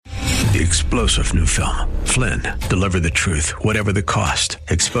The explosive new film, Flynn, deliver the truth, whatever the cost,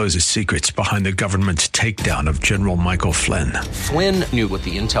 exposes secrets behind the government's takedown of General Michael Flynn. Flynn knew what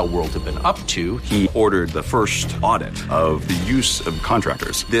the intel world had been up to. He ordered the first audit of the use of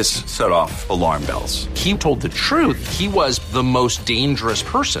contractors. This set off alarm bells. He told the truth. He was the most dangerous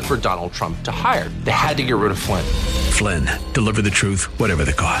person for Donald Trump to hire. They had to get rid of Flynn. Flynn, deliver the truth, whatever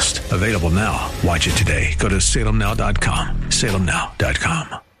the cost. Available now. Watch it today. Go to salemnow.com.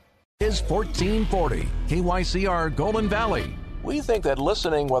 salemnow.com. Is 1440 KYCR Golden Valley. We think that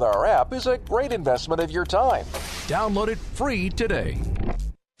listening with our app is a great investment of your time. Download it free today.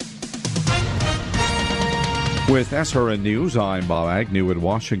 With SRN News, I'm Bob Agnew in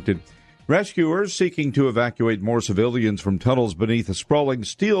Washington. Rescuers seeking to evacuate more civilians from tunnels beneath a sprawling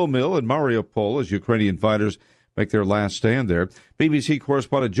steel mill in Mariupol as Ukrainian fighters make their last stand there. BBC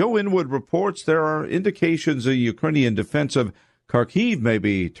correspondent Joe Inwood reports there are indications the Ukrainian defense of Kharkiv may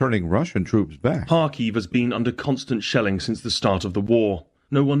be turning Russian troops back. Kharkiv has been under constant shelling since the start of the war.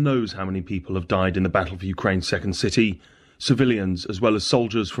 No one knows how many people have died in the battle for Ukraine's second city, civilians as well as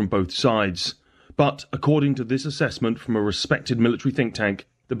soldiers from both sides. But according to this assessment from a respected military think tank,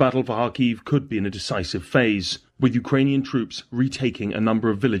 the battle for Kharkiv could be in a decisive phase, with Ukrainian troops retaking a number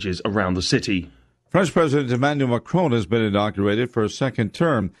of villages around the city. French President Emmanuel Macron has been inaugurated for a second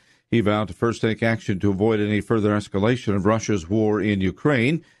term. He vowed to first take action to avoid any further escalation of Russia's war in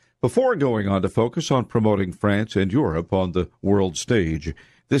Ukraine, before going on to focus on promoting France and Europe on the world stage.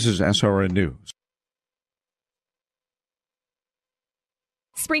 This is SRN News.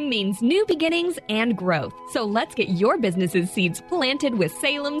 Spring means new beginnings and growth. So let's get your business's seeds planted with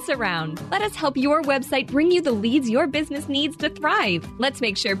Salem Surround. Let us help your website bring you the leads your business needs to thrive. Let's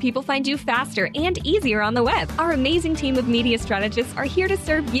make sure people find you faster and easier on the web. Our amazing team of media strategists are here to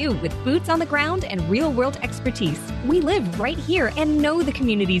serve you with boots on the ground and real-world expertise. We live right here and know the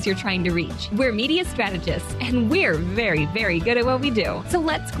communities you're trying to reach. We're media strategists, and we're very, very good at what we do. So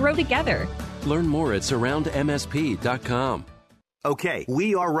let's grow together. Learn more at surroundmsp.com. Okay,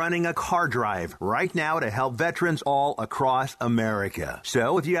 we are running a car drive right now to help veterans all across America.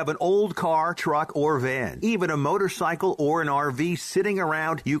 So if you have an old car, truck, or van, even a motorcycle or an RV sitting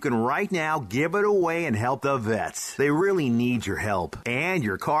around, you can right now give it away and help the vets. They really need your help. And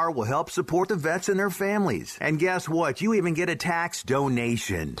your car will help support the vets and their families. And guess what? You even get a tax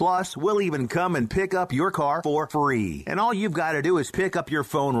donation. Plus, we'll even come and pick up your car for free. And all you've got to do is pick up your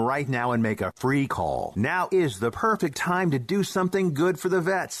phone right now and make a free call. Now is the perfect time to do something good for the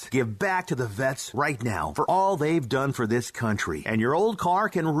vets. Give back to the vets right now for all they've done for this country. And your old car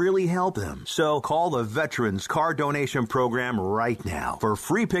can really help them. So call the Veterans Car Donation Program right now for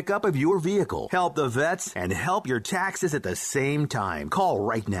free pickup of your vehicle. Help the vets and help your taxes at the same time. Call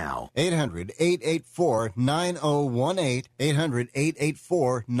right now. 800-884-9018.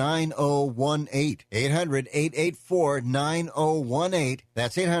 800-884-9018. 800-884-9018.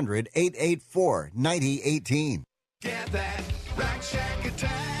 That's 800-884-9018. Get that Rack Shack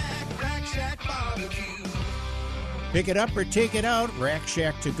attack, Rack Shack barbecue. Pick it up or take it out,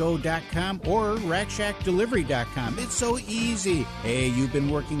 RackShackToGo.com or RackShackDelivery.com. It's so easy. Hey, you've been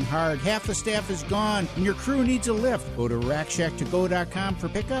working hard. Half the staff is gone, and your crew needs a lift. Go to RackShackToGo.com for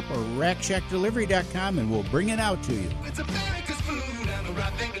pickup or RackShackDelivery.com, and we'll bring it out to you. It's America's food and the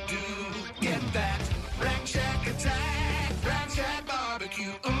right thing to do. Get that Rack Shack attack, Rack Shack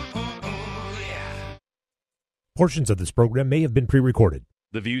barbecue. Portions of this program may have been pre-recorded.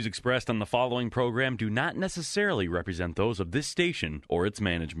 The views expressed on the following program do not necessarily represent those of this station or its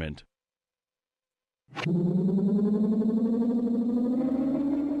management.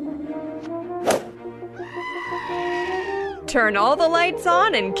 Turn all the lights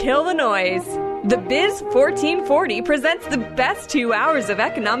on and kill the noise. The Biz 1440 presents the best 2 hours of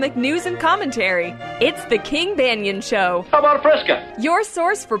economic news and commentary. It's the King Banyan Show. How about a Fresca? Your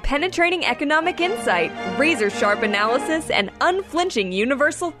source for penetrating economic insight, razor-sharp analysis, and unflinching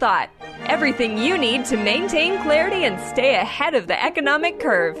universal thought. Everything you need to maintain clarity and stay ahead of the economic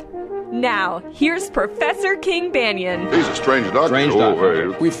curve. Now, here's Professor King Banyan. He's a strange doctor. Strange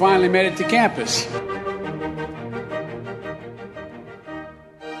doctor. We finally made it to campus.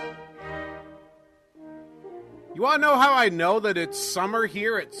 You want to know how I know that it's summer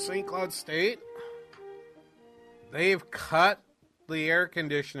here at St. Cloud State? They've cut the air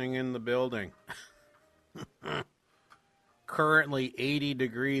conditioning in the building. Currently 80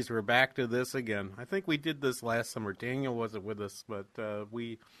 degrees. We're back to this again. I think we did this last summer. Daniel wasn't with us, but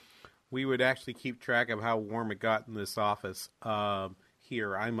we would actually keep track of how warm it got in this office.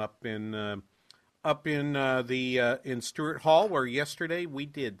 Here, I'm up in Stewart Hall, where yesterday we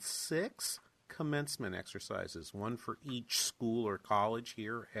did 6 commencement exercises, one for each school or college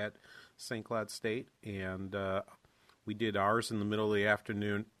here at St. Cloud State, and we did ours in the middle of the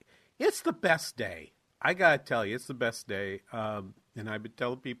afternoon. It's the best day. I got to tell you, it's the best day. And I've been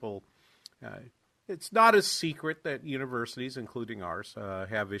telling people it's not a secret that universities, including ours,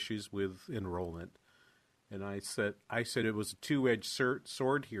 have issues with enrollment. And I said it was a two-edged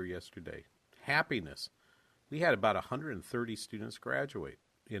sword here yesterday. Happiness. We had about 130 students graduate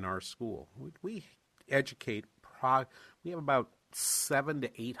in our school. We educate, we have about 700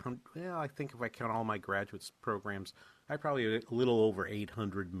 to 800, well, I think if I count all my graduate programs, I probably have a little over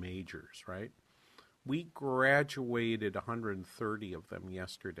 800 majors, right? We graduated 130 of them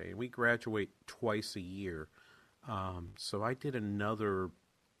yesterday, and we graduate twice a year. So I did another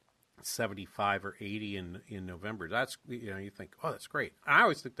 75 or 80 in November. That's, you think, oh, that's great. I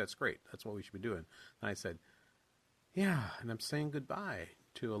always think that's great. That's what we should be doing. And I said, yeah, and I'm saying goodbye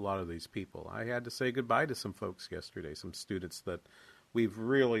to a lot of these people. I had to say goodbye to some folks yesterday, some students that we've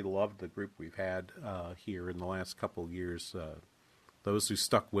really loved the group we've had here in the last couple of years. Those who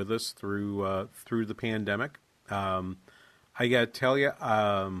stuck with us through the pandemic. I got to tell you,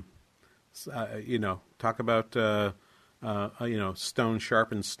 talk about stone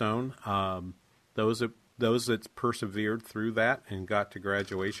sharpens stone. Those that persevered through that and got to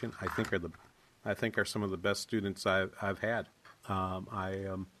graduation, I think are some of the best students I've had.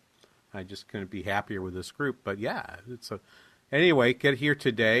 I just couldn't be happier with this group. But yeah, anyway. Get here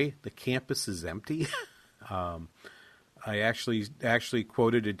today. The campus is empty. I actually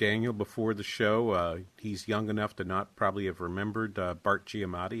quoted a Daniel before the show. He's young enough to not probably have remembered Bart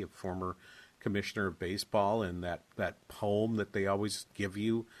Giamatti, a former commissioner of baseball, and that poem that they always give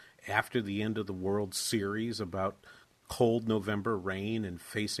you after the end of the World Series about cold November rain and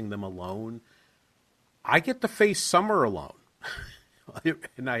facing them alone. I get to face summer alone.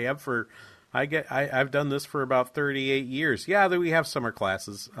 And I've done this for about 38 years. Yeah, we have summer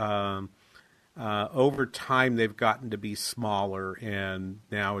classes. Over time, they've gotten to be smaller, and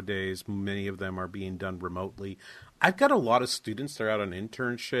nowadays many of them are being done remotely. I've got a lot of students that are out on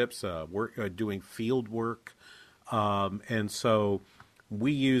internships, doing field work, and so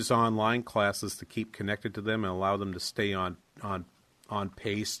we use online classes to keep connected to them and allow them to stay on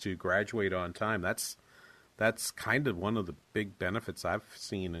pace to graduate on time. That's kind of one of the big benefits I've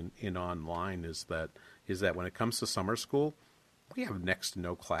seen in online is that when it comes to summer school, we have next to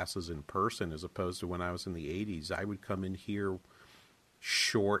no classes in person as opposed to when I was in the 80s. I would come in here,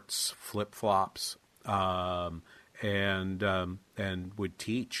 shorts, flip-flops, and would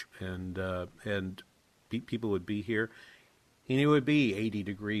teach, and people would be here. And it would be 80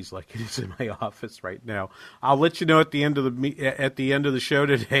 degrees like it is in my office right now. I'll let you know at the end of the show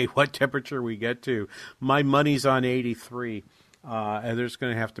today what temperature we get to. My money's on 83, and there's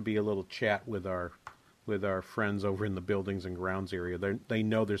going to have to be a little chat with our friends over in the buildings and grounds area. They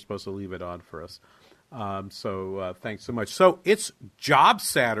know they're supposed to leave it on for us. So thanks so much. So it's Job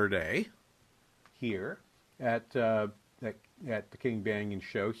Saturday here at the King Banyan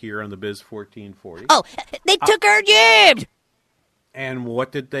Show here on the Biz 1440. Oh, they took our jobs! And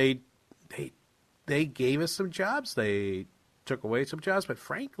what did they gave us some jobs. They took away some jobs, but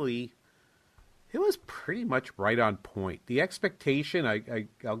frankly, it was pretty much right on point. The expectation,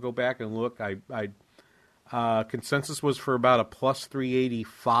 I'll go back and look. Consensus was for about a plus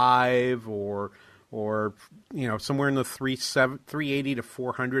 385 or somewhere in the 380 to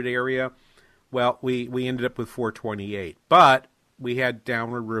 400 area. Well, we ended up with 428, but we had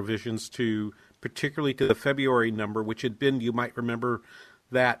downward revisions particularly to the February number, which had been, you might remember,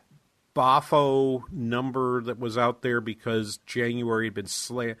 that BAFO number that was out there because January's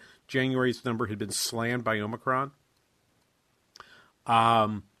number had been slammed by Omicron.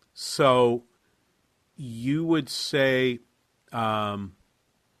 So you would say that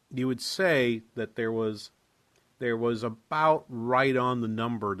there was about right on the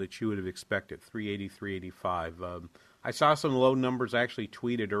number that you would have expected, 380, 385. I saw some low numbers actually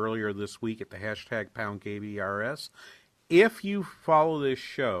tweeted earlier this week at the hashtag #KBRS. If you follow this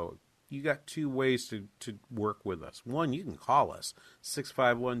show, you got two ways to work with us. One, you can call us,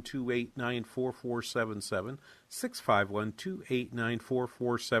 651-289-4477,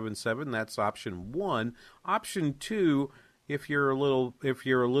 651-289-4477. That's option one. Option two, if you're a little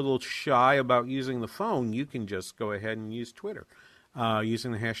shy about using the phone, you can just go ahead and use Twitter.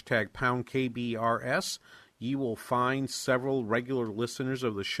 Using the hashtag #KBRS, you will find several regular listeners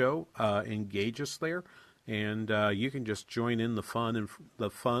of the show engage us there. And you can just join in the fun,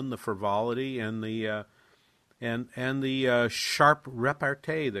 the frivolity, and the sharp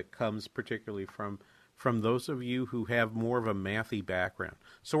repartee that comes particularly from from those of you who have more of a mathy background.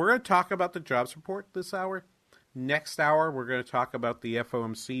 So we're going to talk about the jobs report this hour. Next hour, we're going to talk about the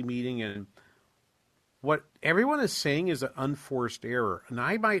FOMC meeting and what everyone is saying is an unforced error. And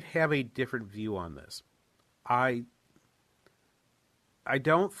I might have a different view on this. I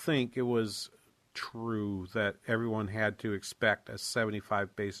don't think it was true that everyone had to expect a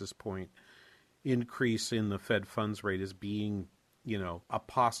 75 basis point increase in the Fed funds rate as being, a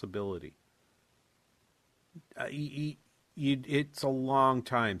possibility. It's a long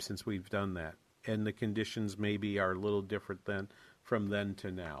time since we've done that, and the conditions maybe are a little different from then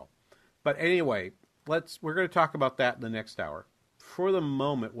to now. But anyway, we're going to talk about that in the next hour. For the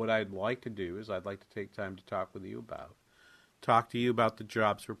moment, what I'd like to do is I'd like to take time to talk to you about the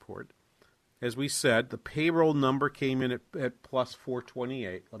jobs report. As we said, the payroll number came in at plus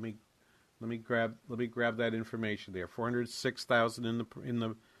 428. Let me grab that information there. 406,000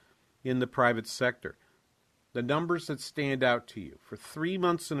 in the private sector. The numbers that stand out to you. For 3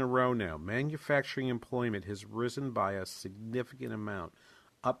 months in a row now, manufacturing employment has risen by a significant amount.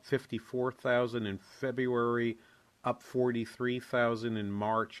 Up 54,000 in February, up 43,000 in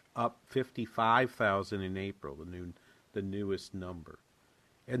March, up 55,000 in April, the newest number.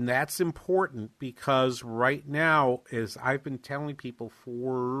 And that's important because right now, as I've been telling people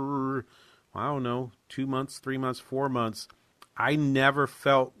for, 2 months, 3 months, 4 months, I never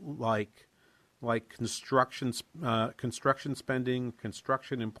felt like construction spending,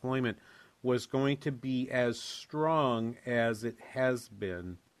 construction employment was going to be as strong as it has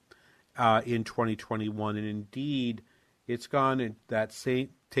been in 2021. And indeed, it's gone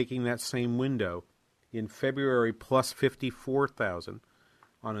taking that same window. In February, plus 54,000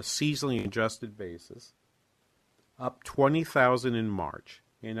 on a seasonally adjusted basis, up 20,000 in March,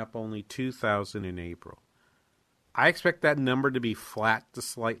 and up only 2,000 in April. I expect that number to be flat to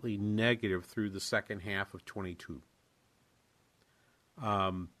slightly negative through the second half of 22.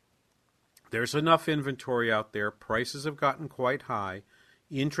 There's enough inventory out there. Prices have gotten quite high.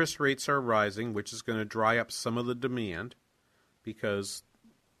 Interest rates are rising, which is going to dry up some of the demand because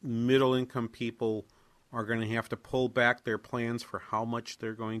middle-income people are going to have to pull back their plans for how much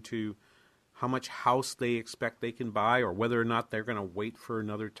house they expect they can buy, or whether or not they're going to wait for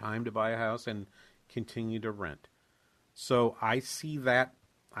another time to buy a house and continue to rent. So I see that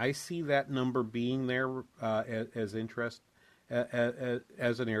number being there as interest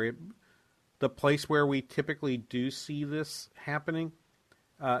as an area. The place where we typically do see this happening,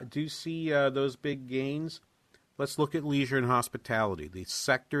 those big gains. Let's look at leisure and hospitality, the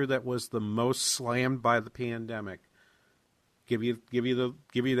sector that was the most slammed by the pandemic. Give you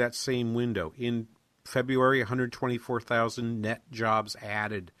that same window. In February, 124,000 net jobs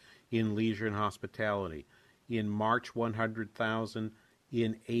added in leisure and hospitality. In March, 100,000.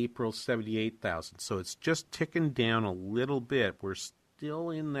 In April, 78,000. So it's just ticking down a little bit. We're still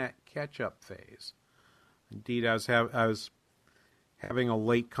in that catch-up phase. Indeed, I was having a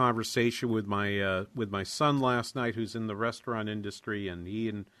late conversation with my son last night, who's in the restaurant industry, and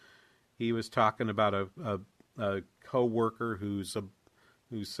he was talking about a coworker who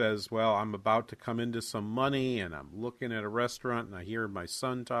says, "Well, I'm about to come into some money, and I'm looking at a restaurant, and I hear my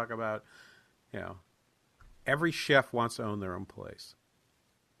son talk about, every chef wants to own their own place.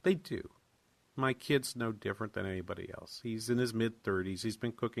 They do. My kid's no different than anybody else. He's in his mid-30s. He's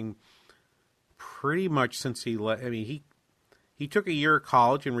been cooking pretty much since he left. I mean, he took a year of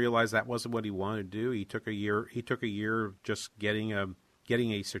college and realized that wasn't what he wanted to do. He took a year of just getting a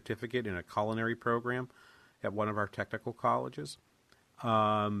certificate in a culinary program at one of our technical colleges,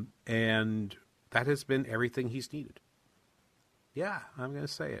 and that has been everything he's needed. Yeah, I'm going to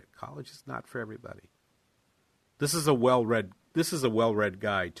say it. College is not for everybody. This is a well-read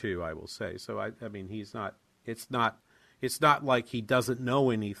guy too, I will say. So I mean, he's not. It's not like he doesn't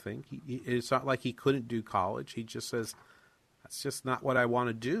know anything. It's not like he couldn't do college. He just says, that's just not what I want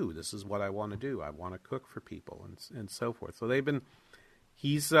to do. This is what I want to do. I want to cook for people and so forth. So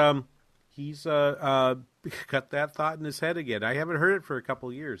he's got that thought in his head again. I haven't heard it for a couple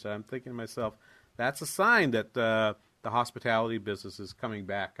of years. I'm thinking to myself, that's a sign that the hospitality business is coming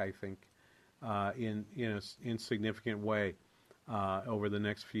back, I think, in significant way over the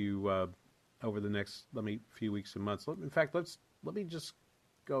next few weeks and months. In fact, let me just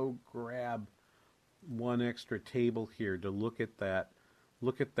go grab one extra table here to look at that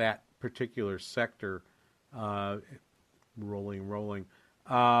particular sector. Rolling.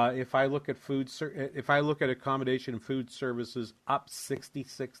 If I look at accommodation and food services, up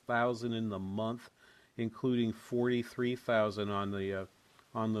 66,000 in the month, including 43,000 on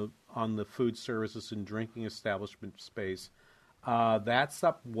the food services and drinking establishment space, That's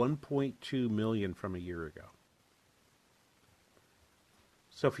up 1.2 million from a year ago.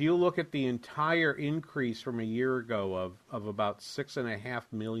 So if you look at the entire increase from a year ago of about 6.5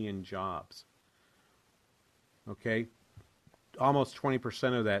 million jobs, okay, almost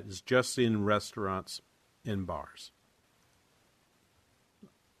 20% of that is just in restaurants and bars.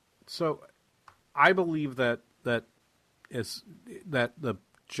 So I believe that the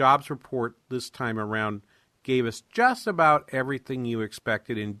jobs report this time around gave us just about everything you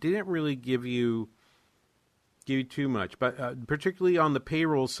expected and didn't really give you too much. But particularly on the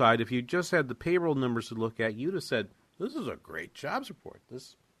payroll side, if you just had the payroll numbers to look at, you'd have said, "This is a great jobs report.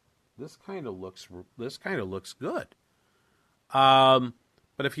 This kind of looks good."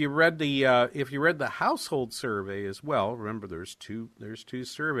 But if you read the household survey as well, remember there's two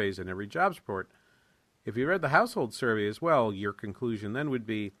surveys in every jobs report. If you read the household survey as well, your conclusion then would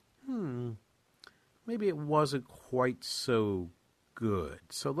be, maybe it wasn't quite so good.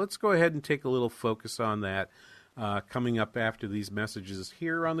 So let's go ahead and take a little focus on that coming up after these messages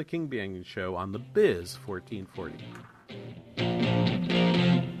here on the King Banyan Show on the Biz 1440.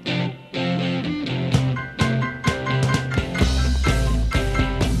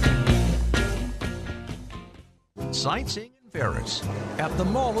 Sightseeing in Paris, at the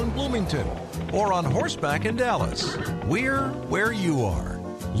mall in Bloomington, or on horseback in Dallas. We're where you are.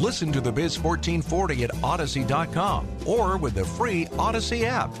 Listen to the Biz 1440 at Odyssey.com or with the free Odyssey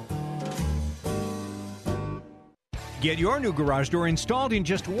app. Get your new garage door installed in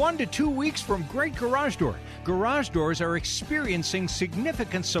just 1 to 2 weeks from Great Garage Door. Garage doors are experiencing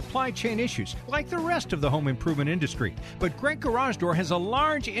significant supply chain issues, like the rest of the home improvement industry. But Great Garage Door has a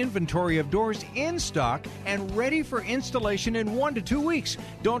large inventory of doors in stock and ready for installation in 1 to 2 weeks.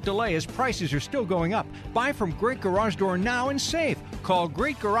 Don't delay as prices are still going up. Buy from Great Garage Door now and save. Call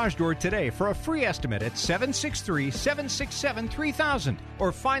Great Garage Door today for a free estimate at 763-767-3000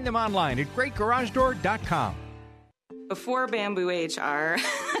 or find them online at greatgaragedoor.com. Before Bamboo HR,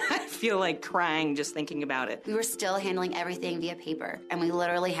 I feel like crying just thinking about it. We were still handling everything via paper, and we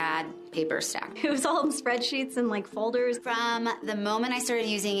literally had paper stacked. It was all in spreadsheets and like folders. From the moment I started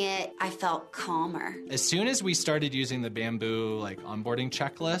using it, I felt calmer. As soon as we started using the Bamboo onboarding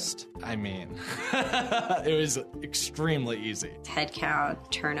checklist, I mean, it was extremely easy.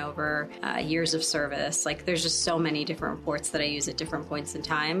 Headcount, turnover, years of service. There's just so many different reports that I use at different points in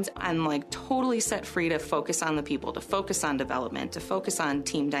time. I'm totally set free to focus on the people, to focus on development, to focus on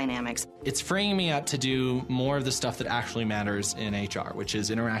team dynamics. It's freeing me up to do more of the stuff that actually matters in HR, which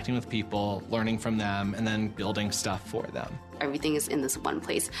is interacting with people, learning from them, and then building stuff for them. Everything is in this one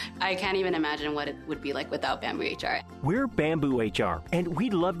place. I can't even imagine what it would be like without Bamboo HR. We're Bamboo HR, and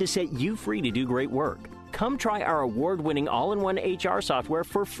we'd love to set you free to do great work. Come try our award-winning all-in-one HR software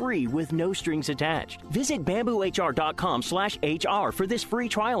for free with no strings attached. Visit bamboohr.com/HR for this free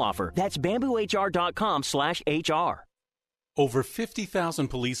trial offer. That's bamboohr.com/HR. Over 50,000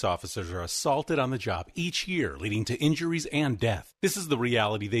 police officers are assaulted on the job each year, leading to injuries and death. This is the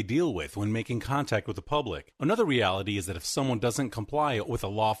reality they deal with when making contact with the public. Another reality is that if someone doesn't comply with a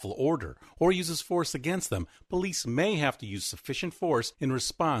lawful order or uses force against them, police may have to use sufficient force in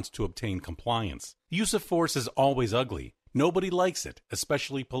response to obtain compliance. Use of force is always ugly. Nobody likes it,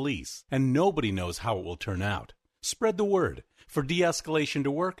 especially police, and nobody knows how it will turn out. Spread the word. For de-escalation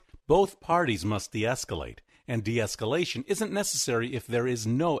to work, both parties must de-escalate. And de-escalation isn't necessary if there is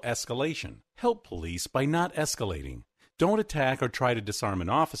no escalation. Help police by not escalating. Don't attack or try to disarm an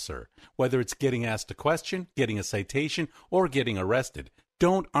officer, whether it's getting asked a question, getting a citation, or getting arrested.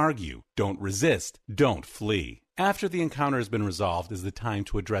 Don't argue, don't resist, don't flee. After the encounter has been resolved is the time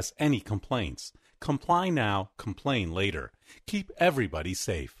to address any complaints. Comply now, complain later. Keep everybody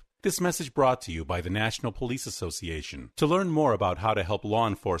safe. This message brought to you by the National Police Association. To learn more about how to help law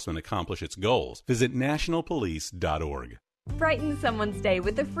enforcement accomplish its goals, visit nationalpolice.org. Brighten someone's day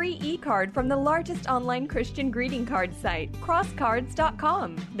with a free e-card from the largest online Christian greeting card site,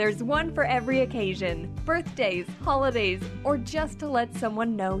 crosscards.com. There's one for every occasion, birthdays, holidays, or just to let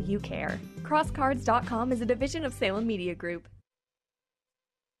someone know you care. Crosscards.com is a division of Salem Media Group.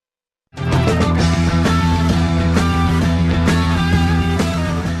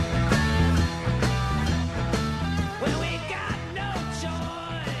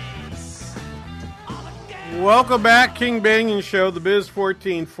 Welcome back, King Banyan Show, the Biz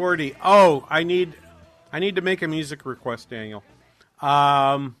 1440. Oh, I need to make a music request, Daniel.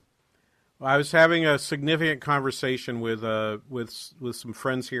 I was having a significant conversation with some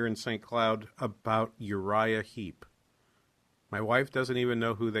friends here in St. Cloud about Uriah Heep. My wife doesn't even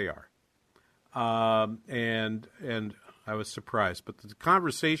know who they are, and I was surprised. But the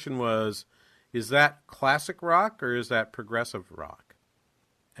conversation was, Is that classic rock or is that progressive rock?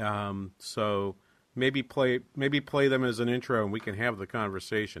 So maybe play them as an intro and we can have the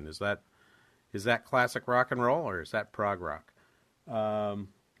conversation. Is that classic rock and roll or is that prog rock?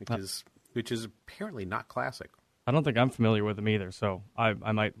 Which is apparently not classic. I don't think I'm familiar with them either, so I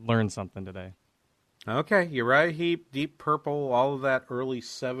might learn something today. Okay, Uriah Heep, Deep Purple, all of that early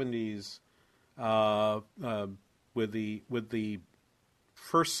 70s with the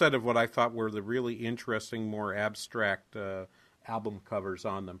first set of what I thought were the really interesting, more abstract album covers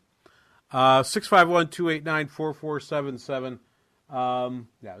on them. 651-289-4477.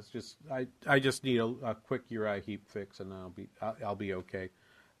 It's just I just need a quick Uriah Heep fix, and I'll be okay.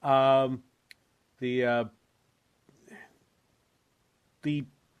 The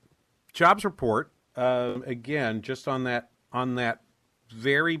jobs report again, just on that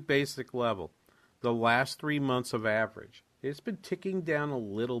very basic level, the last 3 months of average. It's been ticking down a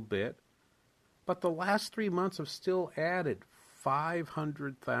little bit, but the last 3 months have still added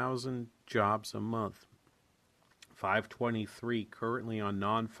 500,000 jobs a month. 523 currently on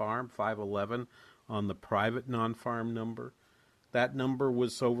non-farm, 511 on the private non-farm number. That number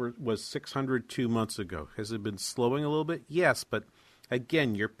was 600 2 months ago. Has it been slowing a little bit? Yes, but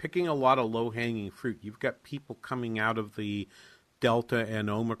again, you're picking a lot of low-hanging fruit. You've got people coming out of the Delta and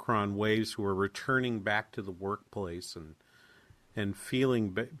Omicron waves who are returning back to the workplace and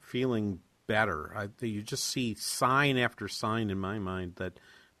feeling better. You just see sign after sign in my mind that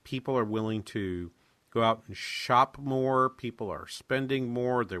people are willing to go out and shop more. People are spending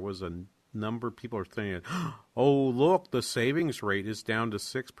more. There was a number of people are thinking, oh, look, the savings rate is down to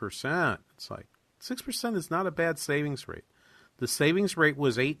 6%. It's like 6% is not a bad savings rate. The savings rate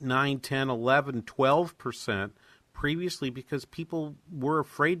was 8, 9, 10, 11, 12% previously because people were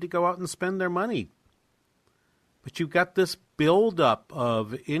afraid to go out and spend their money. But you've got this buildup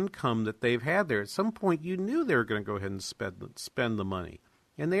of income that they've had there. At some point, you knew they were going to go ahead and spend the money.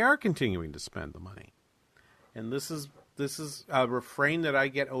 And they are continuing to spend the money. And this is a refrain that I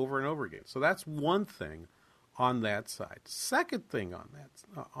get over and over again. So that's one thing on that side. Second thing on that,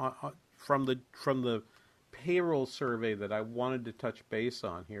 from the payroll survey that I wanted to touch base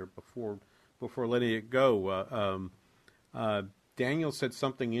on here before letting it go, Daniel said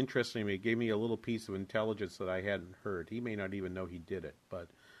something interesting to me. It gave me a little piece of intelligence that I hadn't heard. He may not even know he did it, but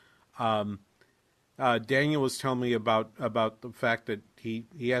Daniel was telling me about the fact that he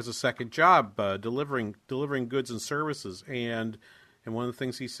has a second job delivering goods and services, and one of the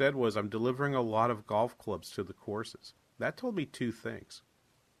things he said was, I'm delivering a lot of golf clubs to the courses. That told me two things.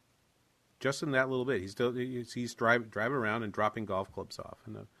 Just in that little bit, he's driving around and dropping golf clubs off,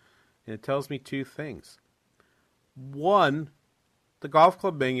 and it tells me two things. One, the golf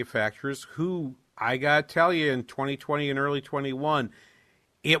club manufacturers, who I gotta tell you, in 2020 and early 21,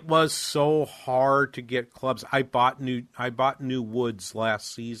 it was so hard to get clubs. I bought new woods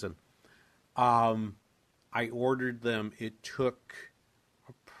last season. I ordered them. It took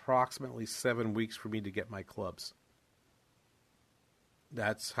approximately 7 weeks for me to get my clubs.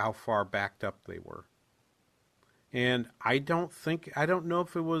 That's how far backed up they were. And I don't know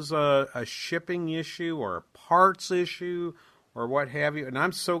if it was a shipping issue or a parts issue or what have you. And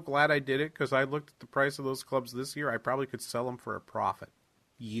I'm so glad I did it, because I looked at the price of those clubs this year. I probably could sell them for a profit,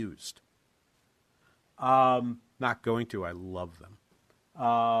 used. Not going to. I love them.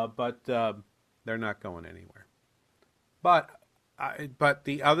 But they're not going anywhere. But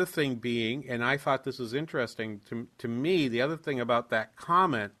the other thing being, and I thought this was interesting to me, the other thing about that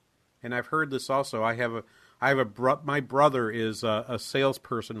comment, and I've heard this also, my brother is a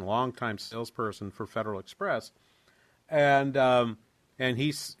salesperson, longtime salesperson for Federal Express, and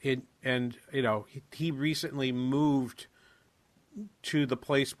he recently moved to the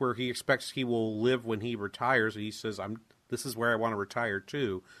place where he expects he will live when he retires. And he says, this is where I want to retire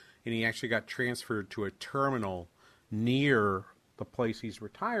to, and he actually got transferred to a terminal near the place he's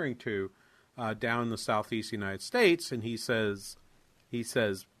retiring to, down in the southeast United States. And he says. I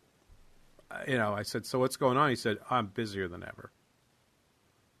said, so what's going on? He said, I'm busier than ever.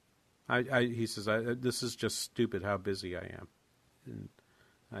 He says, this is just stupid how busy I am. And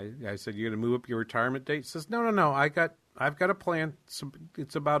I said, you're going to move up your retirement date? He says, no. I've got a plan.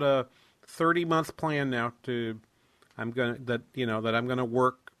 It's about a 30-month plan now I'm going to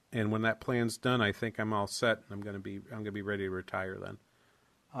work. And when that plan's done, I think I'm all set. And I'm going to be ready to retire then.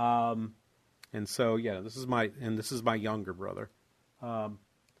 And so, yeah, this is my younger brother.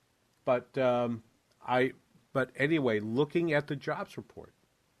 But anyway, looking at the jobs report,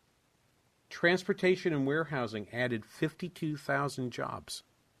 transportation and warehousing added 52,000 jobs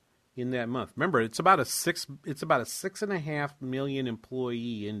in that month. Remember, it's about a 6.5 million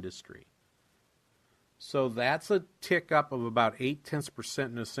employee industry. So that's a tick up of about 0.8%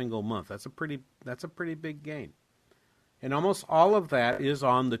 in a single month. That's a pretty big gain. And almost all of that is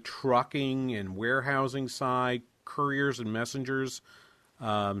on the trucking and warehousing side, couriers and messengers.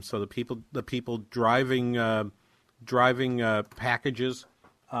 So the people driving packages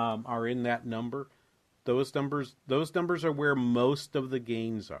are in that number. Those numbers are where most of the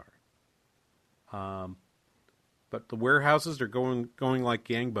gains are. But the warehouses are going like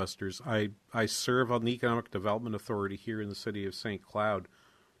gangbusters. I serve on the Economic Development Authority here in the city of St. Cloud.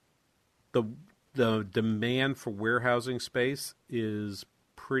 The demand for warehousing space is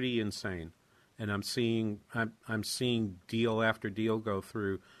pretty insane, and I'm seeing deal after deal go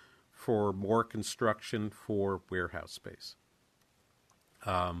through for more construction for warehouse space.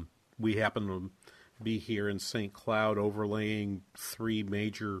 We happen to be here in St. Cloud overlaying three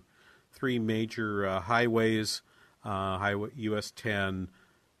major highways. Highway US 10,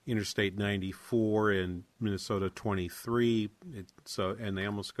 Interstate 94, and Minnesota 23. And they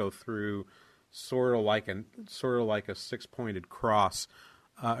almost go through sort of like a six-pointed cross,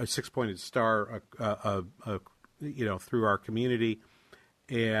 a six-pointed star, through our community.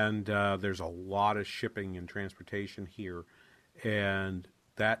 And there's a lot of shipping and transportation here, and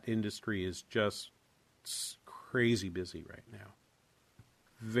that industry is just crazy busy right now.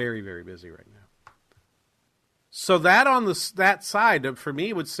 Very, very busy right now. So that on that side, for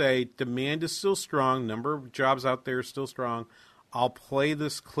me, would say demand is still strong. Number of jobs out there is still strong. I'll play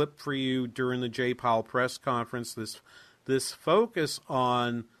this clip for you during the J. Powell press conference. This focus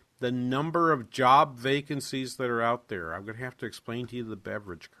on the number of job vacancies that are out there. I'm going to have to explain to you the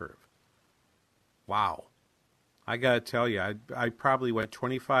beverage curve. Wow. I got to tell you, I probably went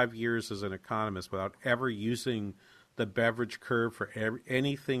 25 years as an economist without ever using the beverage curve for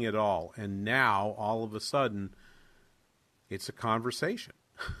anything at all. And now, all of a sudden, it's a conversation.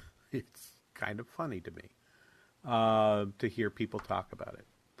 It's kind of funny to me to hear people talk about it.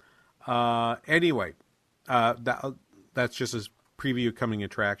 Anyway, that's just a preview of coming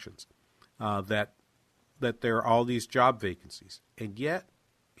attractions. That there are all these job vacancies. And yet,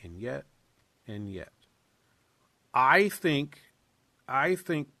 I think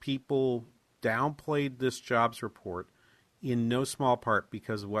people downplayed this jobs report in no small part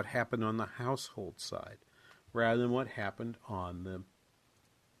because of what happened on the household side, rather than what happened on the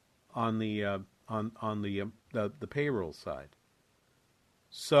payroll side.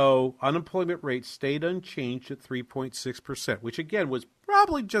 So unemployment rate stayed unchanged at 3.6%, which again was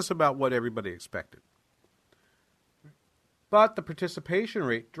probably just about what everybody expected. But the participation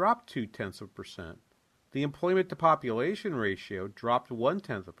rate dropped 0.2%. The employment to population ratio dropped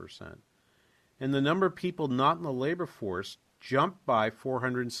 0.1%. And the number of people not in the labor force jumped by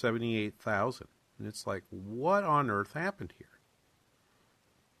 478,000. And it's like, what on earth happened here?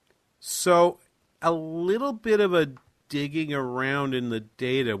 So a little bit of a digging around in the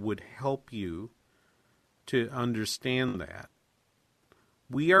data would help you to understand that.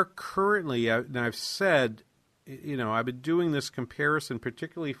 We are currently, and I've said, I've been doing this comparison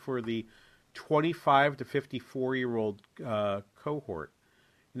particularly for the 25 to 54-year-old cohort.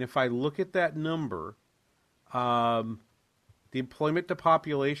 And if I look at that number, the employment to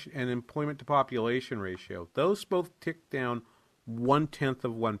population and employment to population ratio, those both tick down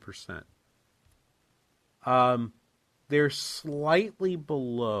 0.1%. They're slightly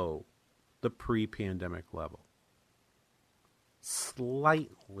below the pre-pandemic level.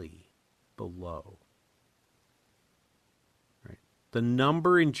 Slightly below. Right. The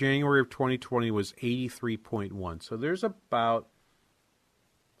number in January of 2020 was 83.1. So there's about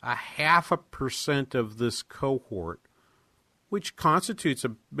 0.5% of this cohort, which constitutes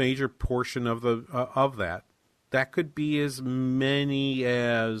a major portion of that. That could be as many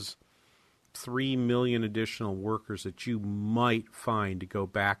as 3 million additional workers that you might find to go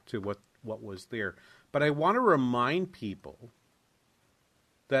back to what was there. But I want to remind people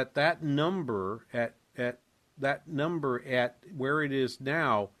that number at where it is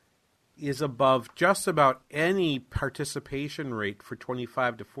now is above just about any participation rate for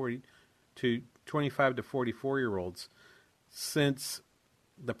 25 to 44-year-olds since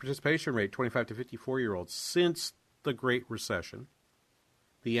the participation rate, 25 to 54-year-olds, since the Great Recession,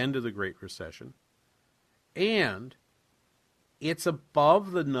 the end of the Great Recession, and it's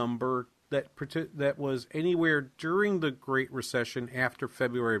above the number that was anywhere during the Great Recession after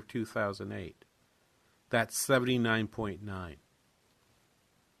February of 2008. That's 79.9.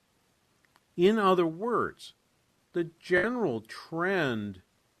 In other words, the general trend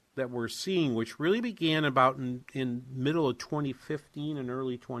that we're seeing, which really began about in middle of 2015 and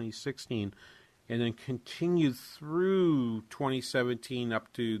early 2016, and then continued through 2017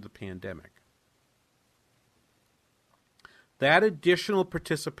 up to the pandemic, that additional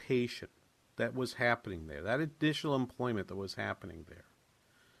participation that was happening there, that additional employment that was happening there,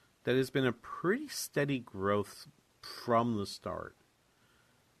 that has been a pretty steady growth from the start,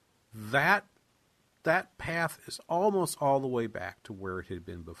 that path is almost all the way back to where it had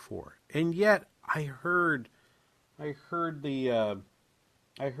been before. And yet I heard the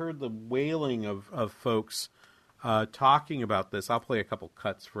wailing of folks talking about this. I'll play a couple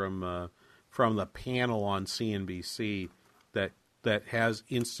cuts from the panel on CNBC that has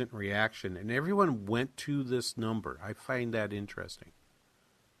instant reaction, and everyone went to this number. I find that interesting.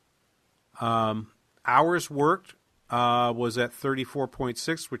 Hours worked was at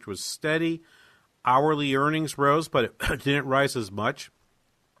 34.6, which was steady. Hourly earnings rose, but it didn't rise as much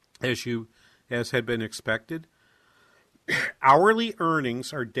as had been expected. Hourly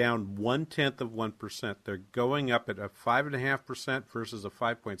earnings are down 0.1%. They're going up at a 5.5% versus a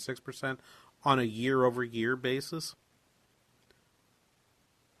 5.6% on a year-over-year basis.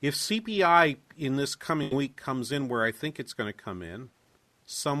 If CPI in this coming week comes in where I think it's going to come in,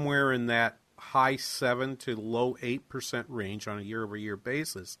 somewhere in that high 7 to low 8% range on a year-over-year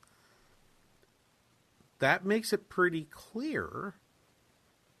basis, that makes it pretty clear.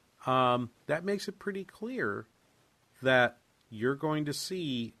 That you're going to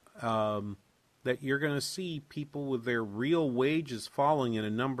see people with their real wages falling in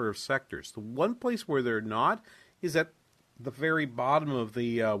a number of sectors. The one place where they're not is at the very bottom of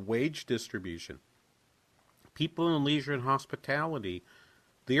the wage distribution. People in leisure and hospitality,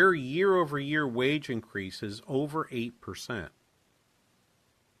 their year-over-year wage increase is over 8%.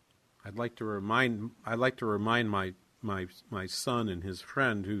 I'd like to remind my son and his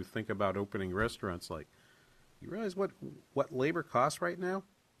friend who think about opening restaurants, like, you realize what labor costs right now?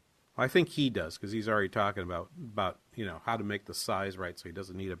 I think he does, because he's already talking about how to make the size right so he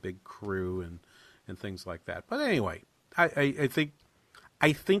doesn't need a big crew and things like that. But anyway, I think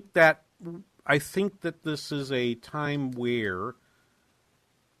that this is a time where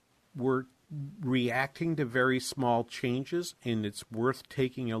we're reacting to very small changes, and it's worth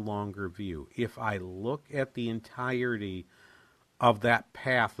taking a longer view. If I look at the entirety of that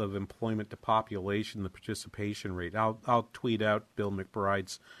path of employment to population, the participation rate, I'll tweet out Bill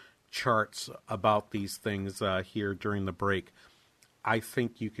McBride's charts about these things here during the break. I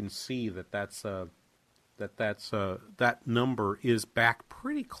think you can see that number is back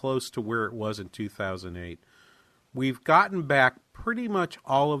pretty close to where it was in 2008. We've gotten back pretty much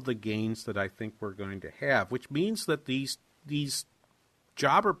all of the gains that I think we're going to have, which means that these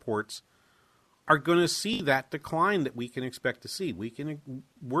job reports are going to see that decline that we can expect to see.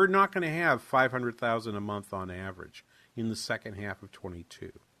 We're not going to have 500,000 a month on average in the second half of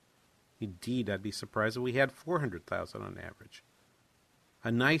 22. Indeed, I'd be surprised if we had 400,000 on average.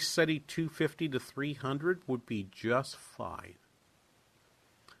 A nice steady 250 to 300 would be just fine.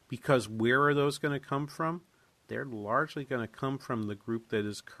 Because where are those going to come from? They're largely going to come from the group that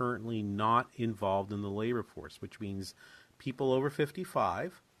is currently not involved in the labor force, which means people over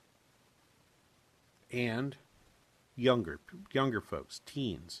 55 and younger folks,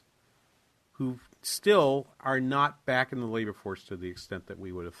 teens, who still are not back in the labor force to the extent that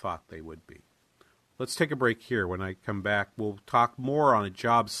we would have thought they would be. Let's take a break here. When I come back, we'll talk more on a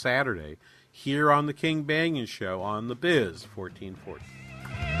Job Saturday here on the King Banyan Show on the Biz 1440.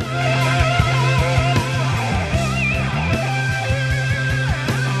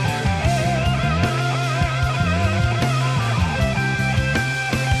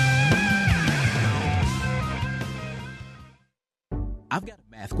 I've got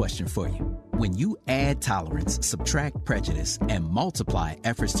a math question for you. When you add tolerance, subtract prejudice, and multiply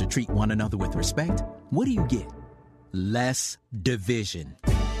efforts to treat one another with respect, what do you get? Less division.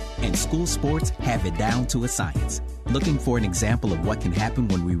 And school sports have it down to a science. Looking for an example of what can happen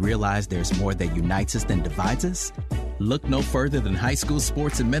when we realize there's more that unites us than divides us? Look no further than high school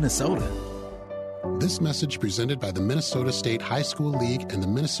sports in Minnesota. This message presented by the Minnesota State High School League and the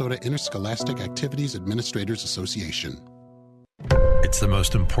Minnesota Interscholastic Activities Administrators Association. It's the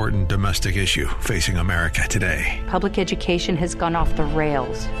most important domestic issue facing America today. Public education has gone off the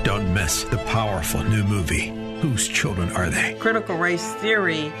rails. Don't miss the powerful new movie, Whose Children Are They? Critical race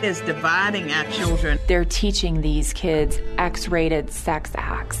theory is dividing our children. They're teaching these kids X-rated sex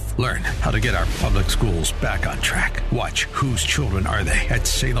acts. Learn how to get our public schools back on track. Watch Whose Children Are They at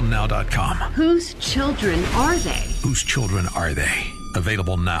salemnow.com. Whose children are they? Whose Children Are They?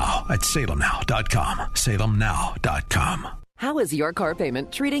 Available now at salemnow.com. salemnow.com. How is your car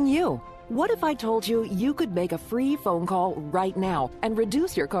payment treating you? What if I told you you could make a free phone call right now and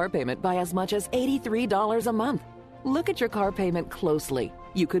reduce your car payment by as much as $83 a month? Look at your car payment closely.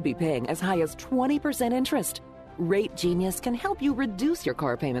 You could be paying as high as 20% interest. Rate Genius can help you reduce your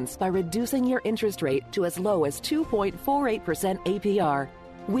car payments by reducing your interest rate to as low as 2.48% APR.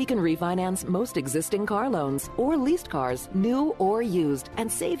 We can refinance most existing car loans or leased cars, new or used,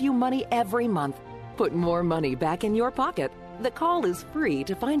 and save you money every month. Put more money back in your pocket. The call is free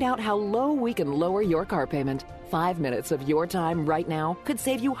to find out how low we can lower your car payment. 5 minutes of your time right now could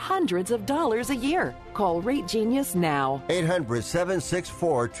save you hundreds of dollars a year. Call Rate Genius now.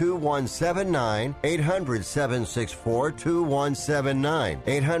 800-764-2179. 800-764-2179.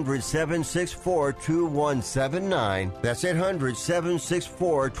 800-764-2179. That's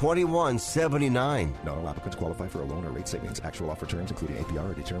 800-764-2179. Not all applicants qualify for a loan or rate savings. Actual offer terms, including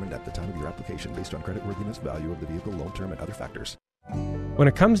APR, are determined at the time of your application based on creditworthiness, value of the vehicle, loan term, and other factors. When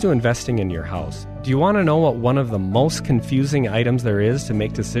it comes to investing in your house, do you want to know what one of the most confusing items there is to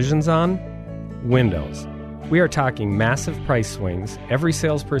make decisions on? Windows. We are talking massive price swings, every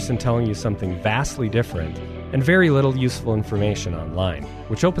salesperson telling you something vastly different, and very little useful information online,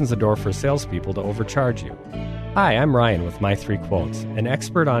 which opens the door for salespeople to overcharge you. Hi, I'm Ryan with My 3 Quotes, an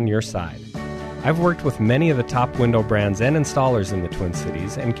expert on your side. I've worked with many of the top window brands and installers in the Twin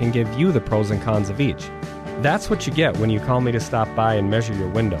Cities and can give you the pros and cons of each. That's what you get when you call me to stop by and measure your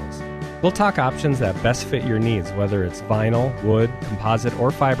windows. We'll talk options that best fit your needs, whether it's vinyl, wood, composite,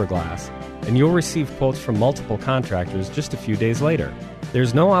 or fiberglass, and you'll receive quotes from multiple contractors just a few days later.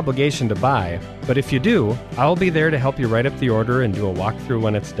 There's no obligation to buy, but if you do, I'll be there to help you write up the order and do a walkthrough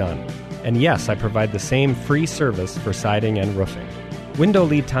when it's done. And yes, I provide the same free service for siding and roofing. Window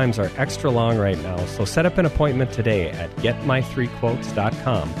lead times are extra long right now, so set up an appointment today at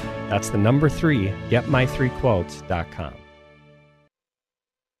getmy3quotes.com. That's the number 3, getmy3quotes.com.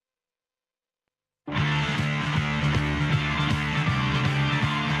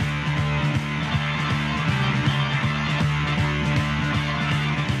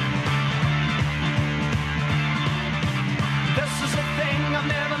 This is a thing I've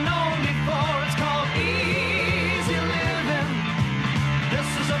never known before. It's called easy living.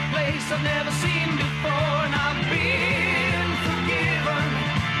 This is a place I've never seen before, and I've been forgiven.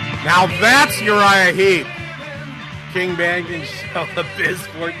 Now that's Uriah Heep. King Bangan Show, the Biz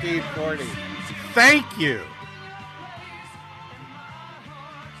 1440. Thank you.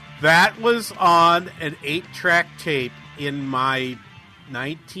 That was on an 8-track tape in my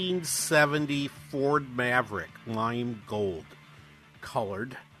 1970 Ford Maverick, lime gold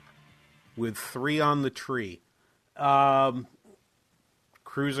colored, with 3 on the tree,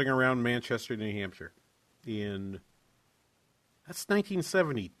 cruising around Manchester, New Hampshire. That's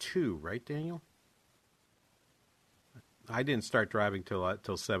 1972, right, Daniel? I didn't start driving till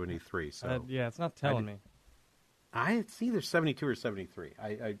 73. So yeah, it's not telling me. It's either 72 or 73.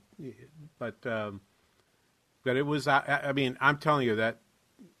 But it was. I mean, I'm telling you that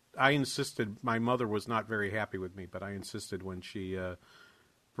I insisted. My mother was not very happy with me, but I insisted when she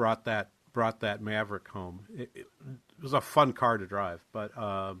brought that Maverick home. It was a fun car to drive, but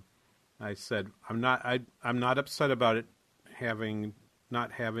I said I'm not upset about it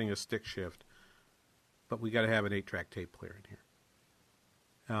not having a stick shift, but we got to have an 8-track tape player in here.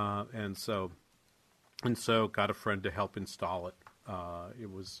 And so got a friend to help install it.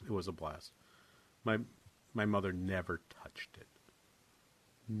 It was a blast. My mother never touched it.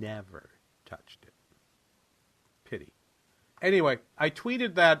 Never touched it. Pity. Anyway, I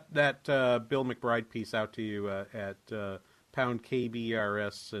tweeted that Bill McBride piece out to you at pound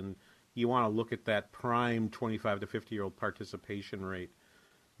KBRS, and you want to look at that prime 25 to 50-year-old participation rate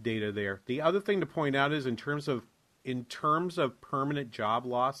data there. The other thing to point out is in terms of permanent job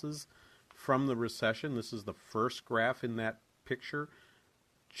losses from the recession, this is the first graph in that picture.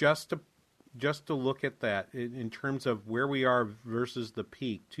 Just to look at that in terms of where we are versus the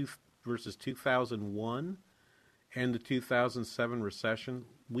peak, versus 2001 and the 2007 recession,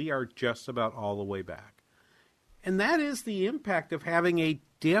 we are just about all the way back. And that is the impact of having a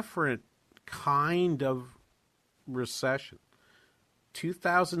different kind of recession.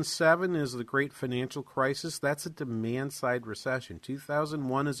 2007 is the great financial crisis. That's a demand-side recession.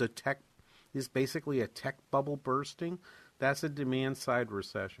 2001 is basically a tech bubble bursting. That's a demand-side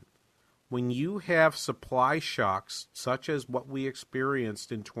recession. When you have supply shocks such as what we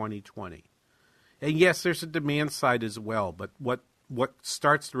experienced in 2020, and yes, there's a demand side as well, but what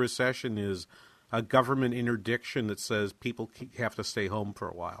starts the recession is a government interdiction that says people have to stay home for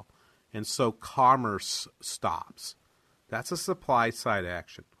a while. And so commerce stops. That's a supply side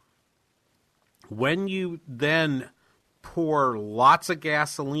action. When you then pour lots of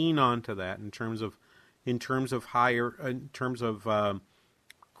gasoline onto that in terms of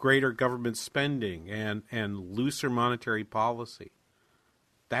greater government spending and looser monetary policy,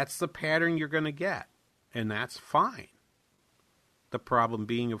 that's the pattern you're going to get. and that's fine. The problem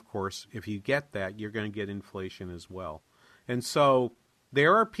being, of course, if you get that, you're going to get inflation as well. And so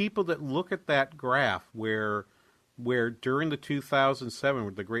there are people that look at that graph where during the 2007,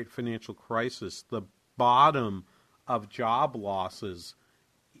 with the great financial crisis, the bottom of job losses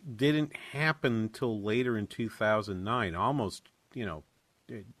didn't happen until later in 2009, almost, not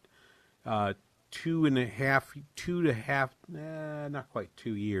quite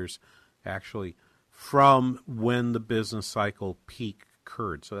 2 years, actually, from when the business cycle peak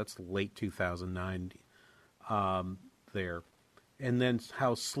occurred. So that's late 2009 there. And then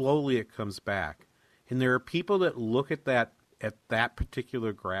how slowly it comes back. And there are people that look at that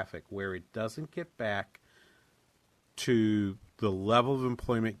particular graphic where it doesn't get back to the level of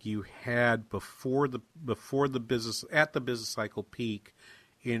employment you had before the business cycle peak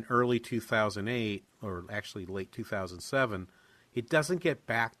in early 2008, or actually late 2007. It doesn't get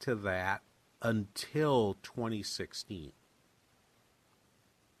back to that until 2016.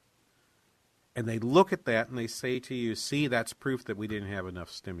 And they look at that and they say to you, see, that's proof that we didn't have enough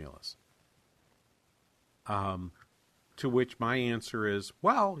stimulus. To which my answer is,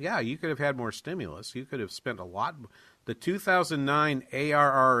 well, yeah, you could have had more stimulus. You could have spent a lot. The 2009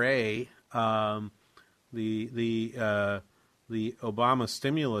 ARRA, the Obama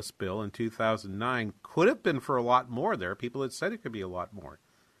stimulus bill in 2009 could have been for a lot more. There are people that said it could be a lot more.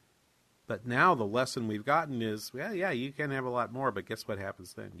 But now the lesson we've gotten is, well, yeah, you can have a lot more, but guess what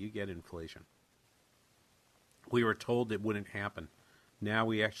happens then? You get inflation. We were told it wouldn't happen. Now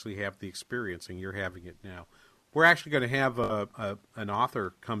we actually have the experience, and you're having it now. We're actually going to have an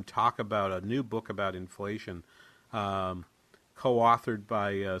author come talk about a new book about inflation, co-authored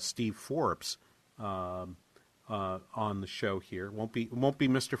by Steve Forbes on the show here. It won't be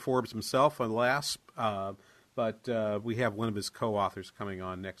Mr. Forbes himself, alas, but we have one of his co-authors coming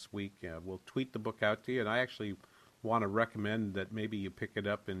on next week. We'll tweet the book out to you, and I actually want to recommend that maybe you pick it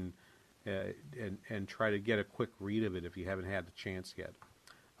up and try to get a quick read of it if you haven't had the chance yet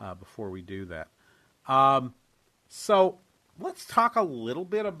before we do that. So let's talk a little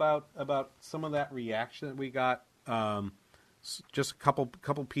bit about some of that reaction that we got. Just a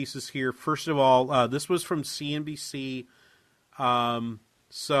couple pieces here. First of all, this was from CNBC. Rick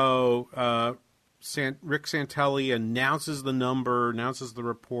Santelli announces the number, announces the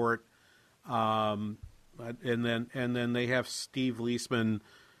report, and then they have Steve Leisman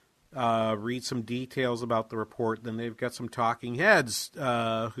read some details about the report. Then they've got some talking heads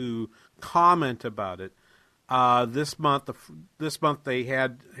who comment about it. This month they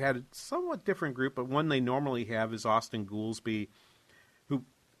had a somewhat different group, but one they normally have is Austin Goolsbee, who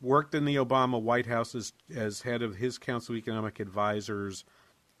worked in the Obama White House as head of his Council of Economic Advisors,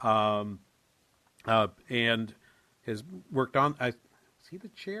 and has worked on. Is he the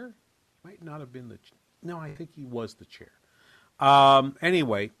chair? Might not have been the. No, I think he was the chair.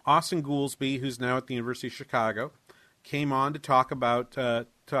 Anyway, Austin Goolsbee, who's now at the University of Chicago, came on to talk about the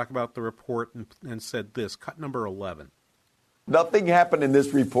report and said this, cut number 11. Nothing happened in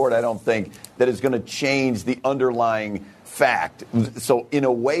this report, I don't think, that is going to change the underlying fact. So in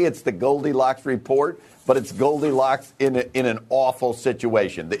a way, it's the Goldilocks report, but it's Goldilocks in an awful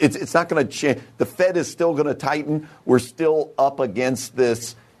situation. It's not going to change. The Fed is still going to tighten. We're still up against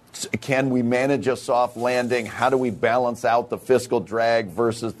this. Can we manage a soft landing? How do we balance out the fiscal drag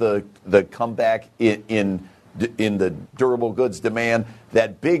versus the comeback in the durable goods demand?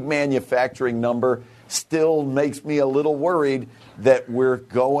 That big manufacturing number still makes me a little worried that we're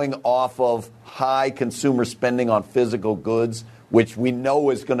going off of high consumer spending on physical goods, which we know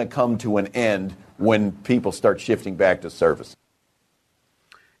is going to come to an end when people start shifting back to service.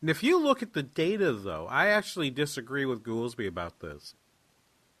 And if you look at the data, though, I actually disagree with Goolsbee about this.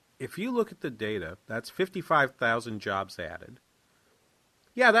 If you look at the data, that's 55,000 jobs added.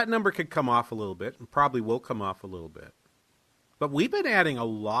 Yeah, that number could come off a little bit, and probably will come off a little bit. But we've been adding a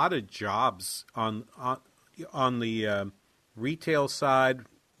lot of jobs on the retail side.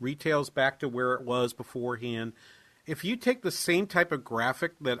 Retail's back to where it was beforehand. If you take the same type of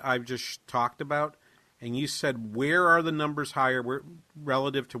graphic that I've just talked about, and you said, where are the numbers higher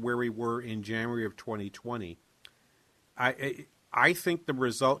relative to where we were in January of 2020, I think the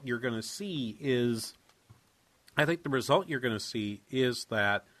result you're going to see is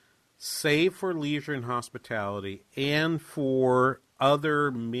that, save for leisure and hospitality and for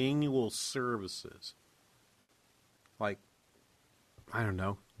other manual services, like, I don't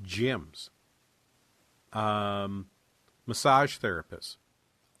know, gyms, massage therapists.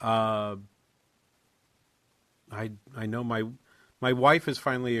 I know my wife has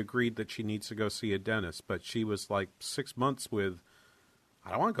finally agreed that she needs to go see a dentist, but she was like 6 months with,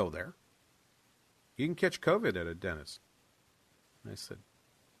 I don't want to go there. You can catch COVID at a dentist. And I said,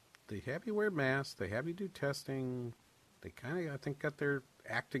 they have you wear masks. They have you do testing. They kind of, I think, got their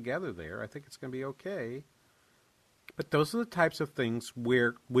act together there. I think it's going to be okay. But those are the types of things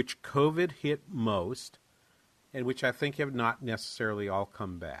which COVID hit most and which I think have not necessarily all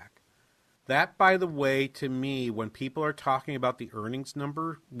come back. That, by the way, to me, when people are talking about the earnings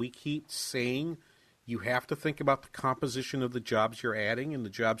number, we keep saying you have to think about the composition of the jobs you're adding and the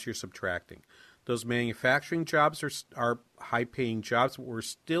jobs you're subtracting. Those manufacturing jobs are high-paying jobs, but we're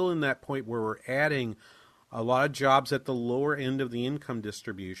still in that point where we're adding a lot of jobs at the lower end of the income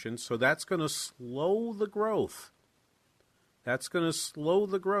distribution, so that's going to slow the growth. That's going to slow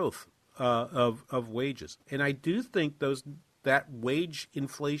the growth of wages. And I do think that wage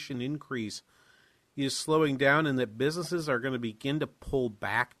inflation increase is slowing down and that businesses are going to begin to pull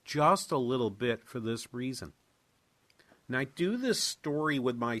back just a little bit for this reason. And I do this story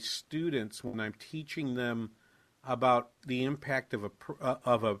with my students when I'm teaching them about the impact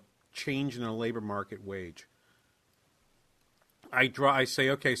of a change in a labor market wage. I say,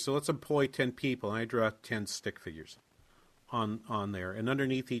 okay, so let's employ 10 people, and I draw 10 stick figures on there. And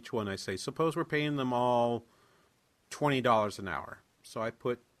underneath each one, I say, suppose we're paying them all $20 an hour. So I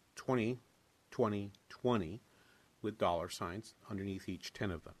put 20, 20, 20 with dollar signs underneath each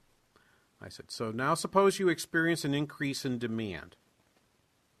 10 of them. I said, so now suppose you experience an increase in demand.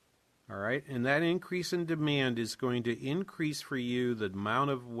 All right? And that increase in demand is going to increase for you the amount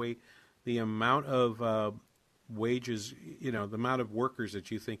of wages, the amount of workers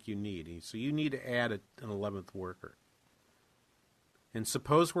that you think you need. So you need to add an 11th worker. And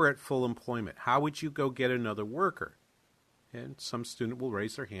suppose we're at full employment. How would you go get another worker? And some student will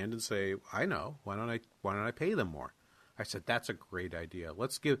raise their hand and say, I know. Why don't I pay them more? I said, that's a great idea.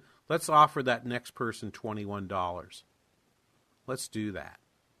 Let's offer that next person $21. Let's do that.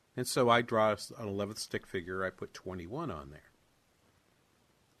 And so I draw an 11th stick figure. I put 21 on there.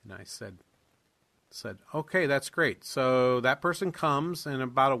 And I said, okay, that's great. So that person comes, and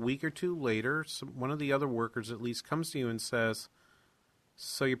about a week or two later, one of the other workers at least comes to you and says,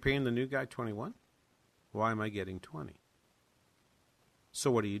 so you're paying the new guy 21? Why am I getting 20? So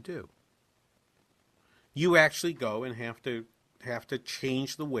what do? You actually go and have to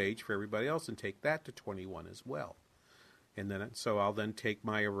change the wage for everybody else and take that to 21 as well. And then I'll then take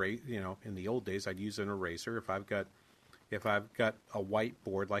my eraser. In the old days I'd use an eraser. If I've got a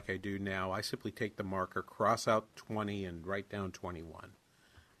whiteboard like I do now, I simply take the marker, cross out 20, and write down 21.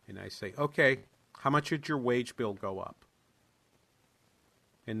 And I say, okay, how much did your wage bill go up?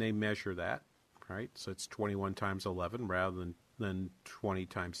 And they measure that, right? So it's 21 times 11 rather than 20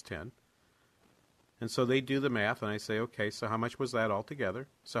 times 10. And so they do the math, and I say, okay, so how much was that altogether?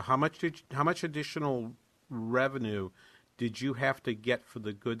 So how much additional revenue did you have to get for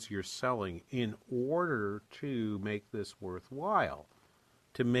the goods you're selling in order to make this worthwhile,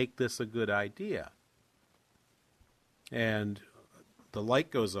 to make this a good idea? And the light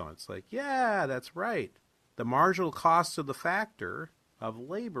goes on. It's like, yeah, that's right. The marginal cost of the factor of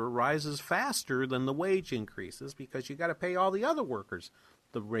labor rises faster than the wage increases because you got to pay all the other workers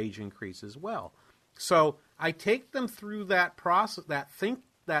the wage increase as well. So I take them through that process, that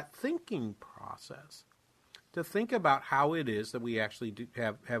thinking process, to think about how it is that we actually do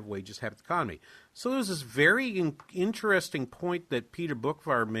have wages, have the economy. So there's this very interesting point that Peter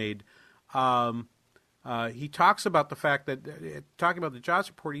Bookvar made. He talks about the fact that, talking about the jobs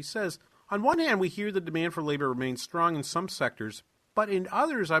report, he says, on one hand, we hear the demand for labor remains strong in some sectors, but in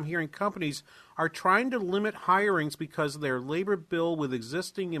others, I'm hearing companies are trying to limit hirings because their labor bill with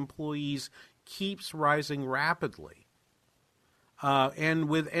existing employees keeps rising rapidly. And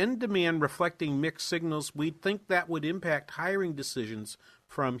with end demand reflecting mixed signals, we'd think that would impact hiring decisions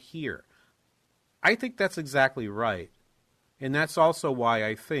from here. I think that's exactly right. And that's also why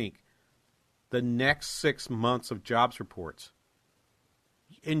I think the next 6 months of jobs reports,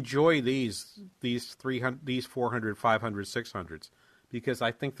 enjoy these 400, 500, 600s, because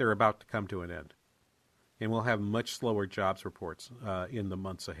I think they're about to come to an end. And we'll have much slower jobs reports in the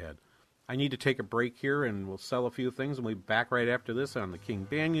months ahead. I need to take a break here, and we'll sell a few things, and we'll be back right after this on the King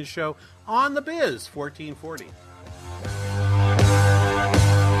Banyan Show on the Biz 1440.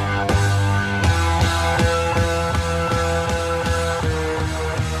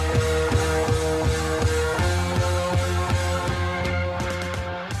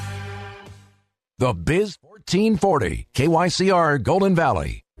 The Biz 1440, KYCR Golden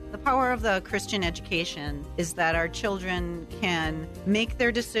Valley. The power of the Christian education is that our children can make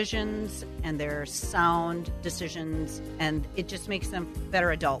their decisions, and their sound decisions, and it just makes them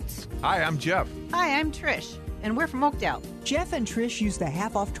better adults. Hi, I'm Jeff. Hi, I'm Trish. and we're from Oakdale. Jeff and Trish use the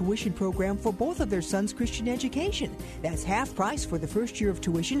half-off tuition program for both of their sons' Christian education. That's half price for the first year of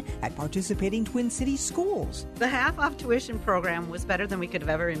tuition at participating Twin Cities schools. The half-off tuition program was better than we could have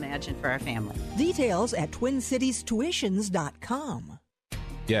ever imagined for our family. Details at TwinCitiesTuitions.com.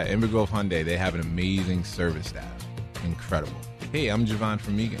 Yeah, Inver Grove Hyundai, they have an amazing service staff. Incredible. Hey, I'm Javon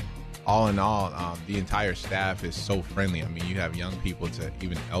from Megan. All in all, the entire staff is so friendly. I mean, you have young people to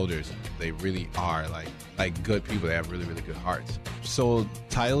even elders. They really are like good people. They have really, really good hearts. So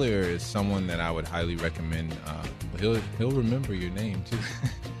Tyler is someone that I would highly recommend. He'll remember your name too.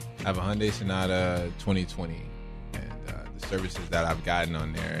 I have a Hyundai Sonata 2020, and the services that I've gotten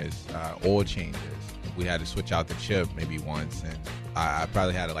on there is oil changes. We had to switch out the chip maybe once, and I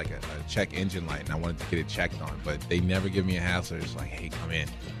probably had a check engine light, and I wanted to get it checked on, but they never give me a hassle. It's like, hey, come in.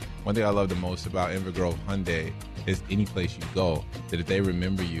 One thing I love the most about Inver Grove Hyundai is any place you go, that if they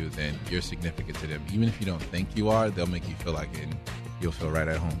remember you, then you're significant to them. Even if you don't think you are, they'll make you feel like it, and you'll feel right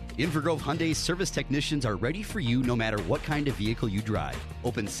at home. Inver Grove Hyundai service technicians are ready for you no matter what kind of vehicle you drive.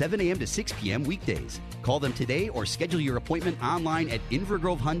 Open 7 a.m. to 6 p.m. weekdays. Call them today or schedule your appointment online at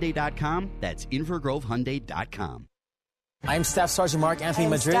invergrovehyundai.com. That's invergrovehyundai.com. I'm Staff Sergeant Mark Anthony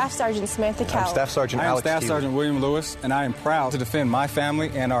Madrid. Staff Sergeant Samantha Cow. I'm Staff Sergeant Alex Staff Keeley. Sergeant William Lewis, and I am proud to defend my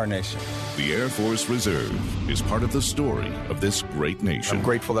family and our nation. The Air Force Reserve is part of the story of this great nation. I'm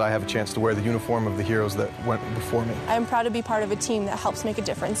grateful that I have a chance to wear the uniform of the heroes that went before me. I am proud to be part of a team that helps make a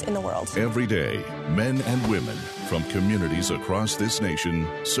difference in the world. Every day, men and women from communities across this nation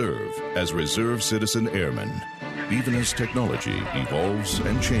serve as reserve citizen airmen. Even as technology evolves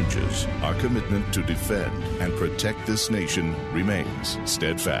and changes, our commitment to defend and protect this nation remains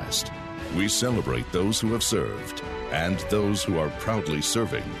steadfast. We celebrate those who have served and those who are proudly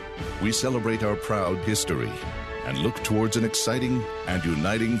serving. We celebrate our proud history and look towards an exciting and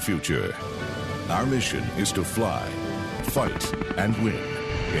uniting future. Our mission is to fly, fight, and win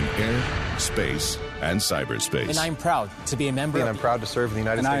in air, space, and cyberspace. And I'm proud to be a member. And I'm proud to serve in the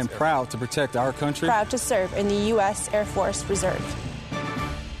United States. And I am proud to protect our country. Proud to serve in the U.S. Air Force Reserve.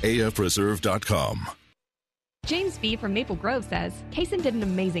 AFReserve.com. James B. from Maple Grove says, Kaysen did an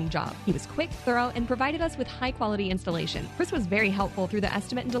amazing job. He was quick, thorough, and provided us with high-quality installation. Chris was very helpful through the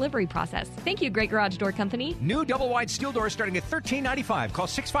estimate and delivery process. Thank you, Great Garage Door Company. New double-wide steel doors starting at $13.95. Call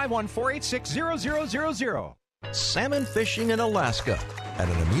 651-486-0000. Salmon fishing in Alaska, at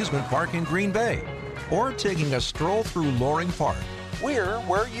an amusement park in Green Bay, or taking a stroll through Loring Park. We're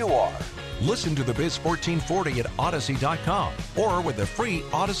where you are. Listen to the Biz 1440 at Odyssey.com or with the free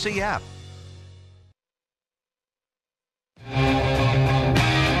Odyssey app.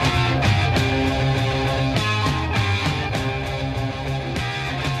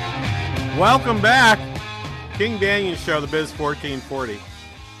 Welcome back. King Banyan Show, the Biz 1440.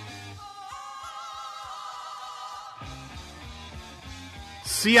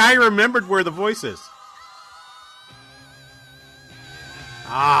 See, I remembered where the voice is.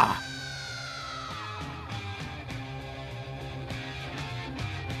 Ah.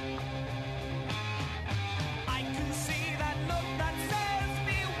 I can see that look that says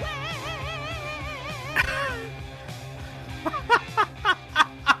beware.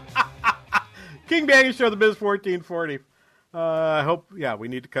 King Banyan Show, the Biz 1440. I hope, we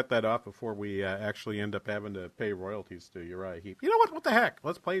need to cut that off before we actually end up having to pay royalties to Uriah Heep. You know what? What the heck?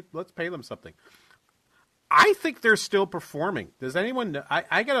 Let's pay them something. I think they're still performing. Does anyone know?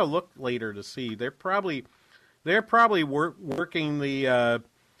 I got to look later to see. They're probably working the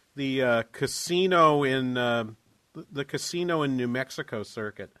casino in the casino in New Mexico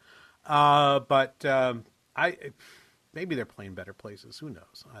circuit. But maybe they're playing better places. Who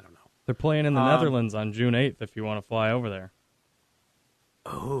knows? I don't know. They're playing in the Netherlands on June 8th if you want to fly over there.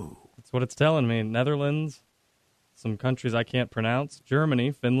 Oh. That's what it's telling me. Netherlands, some countries I can't pronounce,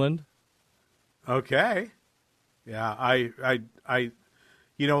 Germany, Finland. Okay. Yeah, I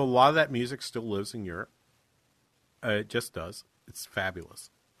a lot of that music still lives in Europe. It just does. It's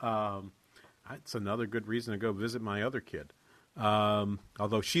fabulous. It's another good reason to go visit my other kid.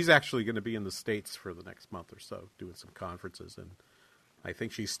 Although she's actually going to be in the States for the next month or so, doing some conferences, and I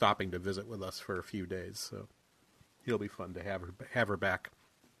think she's stopping to visit with us for a few days. So it'll be fun to have her back.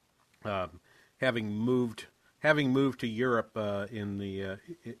 Having moved to Europe in the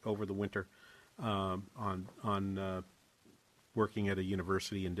over the winter, on working at a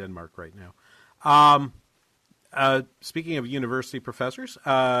university in Denmark right now. Speaking of university professors,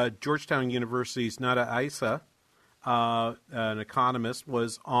 Georgetown University's Nada Issa, an economist,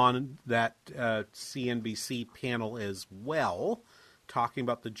 was on that CNBC panel as well, talking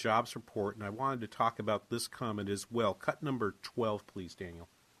about the jobs report, and I wanted to talk about this comment as well. Cut number 12, please, Daniel.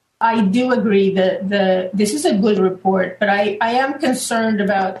 I do agree that this is a good report, but I am concerned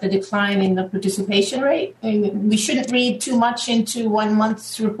about the decline in the participation rate. I mean, we shouldn't read too much into 1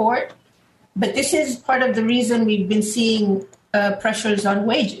 month's report, but this is part of the reason we've been seeing pressures on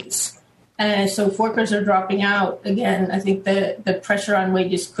wages. So if workers are dropping out, again, I think the pressure on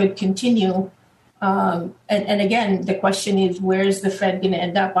wages could continue. And again, the question is, where is the Fed going to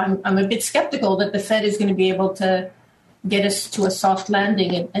end up? I'm a bit skeptical that the Fed is going to be able to get us to a soft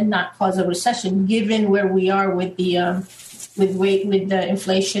landing and not cause a recession, given where we are with the with the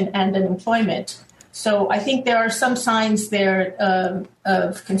inflation and unemployment. So I think there are some signs there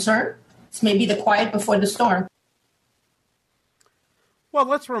of concern. It's maybe the quiet before the storm. Well,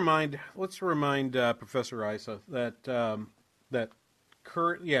 let's remind Professor Issa that the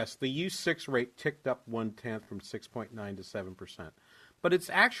U6 rate ticked up 0.1 from 6.9 to 7%, but it's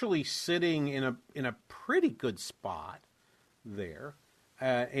actually sitting in a pretty good spot there.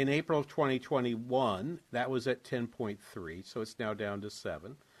 In April of 2021, that was at 10.3, so it's now down to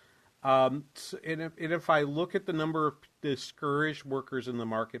 7. And if I look at the number of discouraged workers in the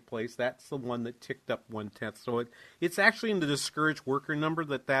marketplace, that's the one that ticked up 0.1. So it's actually in the discouraged worker number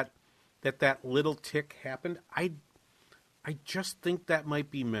that little tick happened. I just think that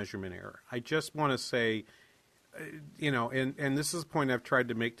might be measurement error. I just want to say, and this is a point I've tried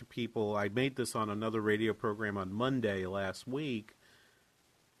to make to people. I made this on another radio program on Monday last week.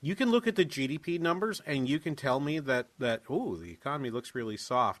 You can look at the GDP numbers and you can tell me that the economy looks really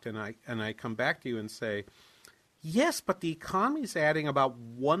soft, and I come back to you and say, yes, but the economy's adding about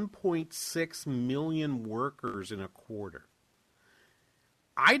 1.6 million workers in a quarter.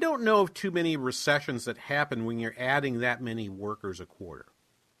 I don't know of too many recessions that happen when you're adding that many workers a quarter.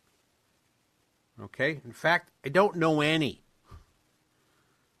 Okay? In fact, I don't know any.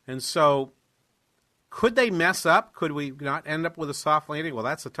 And so, could they mess up? Could we not end up with a soft landing? Well,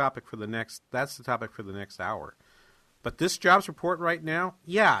 that's the topic for the next hour. But this jobs report right now,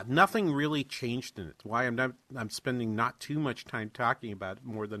 nothing really changed in it. Why I'm spending not too much time talking about it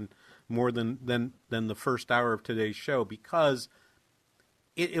more than the first hour of today's show, because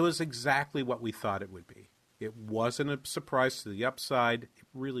it was exactly what we thought it would be. It wasn't a surprise to the upside. It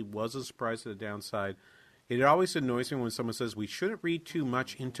really was a surprise to the downside. It always annoys me when someone says we shouldn't read too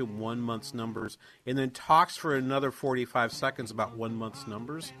much into 1 month's numbers and then talks for another 45 seconds about 1 month's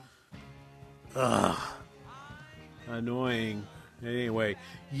numbers. Ugh. Annoying. Anyway,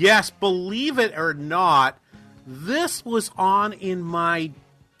 yes, believe it or not, this was on in my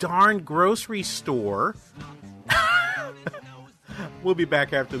darn grocery store. We'll be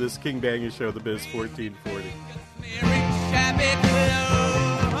back after this King Bangor Show, The Biz 1440.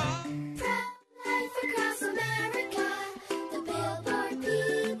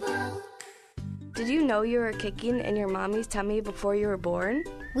 Did you know you were kicking in your mommy's tummy before you were born?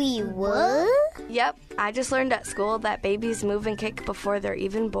 We were? Yep, I just learned at school that babies move and kick before they're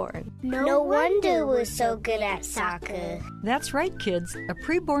even born. No wonder we're so good at soccer. That's right, kids. A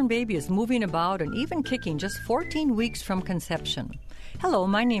preborn baby is moving about and even kicking just 14 weeks from conception. Hello,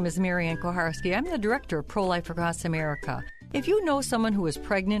 my name is Marianne Koharski. I'm the director of Pro-Life Across America. If you know someone who is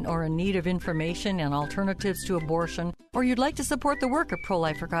pregnant or in need of information and alternatives to abortion, or you'd like to support the work of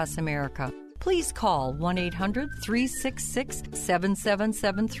Pro-Life Across America, please call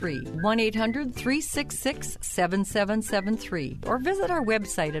 1-800-366-7773, 1-800-366-7773, or visit our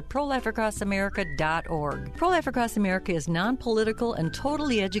website at prolifeacrossamerica.org. Pro-Life Across America is non-political and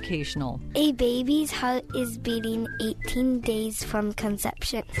totally educational. A baby's heart is beating 18 days from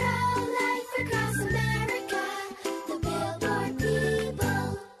conception. Pro-Life Across America, the Billboard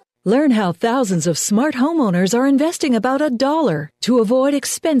people. Learn how thousands of smart homeowners are investing about $1 to avoid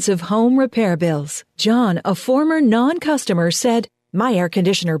expensive home repair bills. John, a former non-customer, said, "My air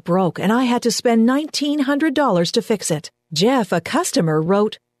conditioner broke and I had to spend $1,900 to fix it." Jeff, a customer,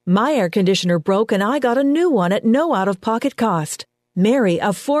 wrote, "My air conditioner broke and I got a new one at no out-of-pocket cost." Mary,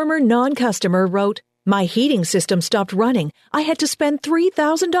 a former non-customer, wrote, "My heating system stopped running. I had to spend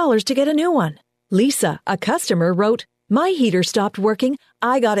 $3,000 to get a new one." Lisa, a customer, wrote, "My heater stopped working.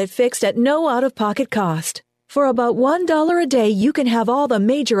 I got it fixed at no out-of-pocket cost." For about $1 a day, you can have all the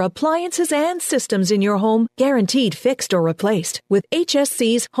major appliances and systems in your home guaranteed fixed or replaced with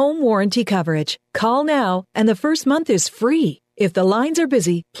HSC's home warranty coverage. Call now, and the first month is free. If the lines are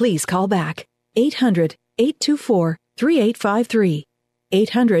busy, please call back. 800-824-3853.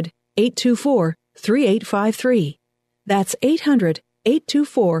 800-824-3853. That's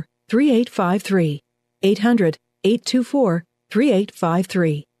 800-824-3853.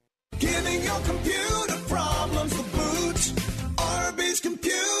 800-824-3853. Giving your computer problems the boot. Arby's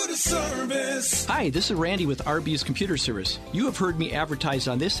Computer Service. service. Hi, this is Randy with RB's Computer Service. You have heard me advertise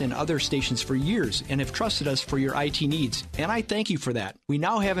on this and other stations for years and have trusted us for your IT needs, and I thank you for that. We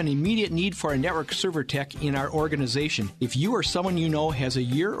now have an immediate need for a network server tech in our organization. If you or someone you know has a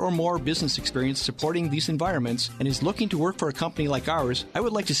year or more business experience supporting these environments and is looking to work for a company like ours, I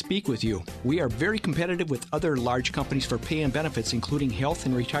would like to speak with you. We are very competitive with other large companies for pay and benefits, including health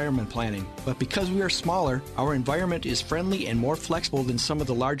and retirement planning. But because we are smaller, our environment is friendly and more flexible than some of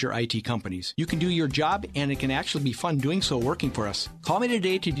the larger IT companies. You can do your job, and it can actually be fun doing so working for us. Call me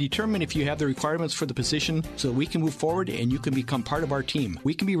today to determine if you have the requirements for the position so we can move forward and you can become part of our team.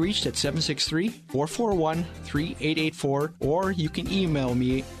 We can be reached at 763-441-3884, or you can email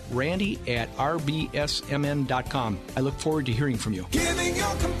me, randy@rbsmn.com. I look forward to hearing from you. Giving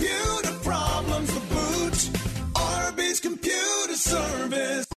your computer problems the boot. RB's Computer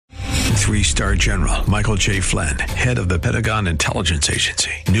Service. 3-star General Michael J. Flynn, head of the Pentagon Intelligence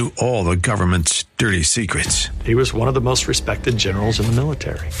Agency, knew all the government's dirty secrets. He was one of the most respected generals in the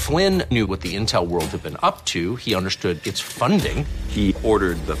military. Flynn knew what the intel world had been up to. He understood its funding. He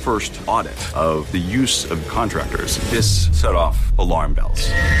ordered the first audit of the use of contractors. This set off alarm bells.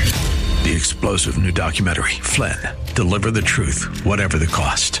 The explosive new documentary, Flynn, Deliver the Truth, Whatever the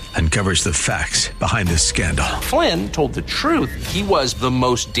Cost, uncovers the facts behind this scandal. Flynn told the truth. He was the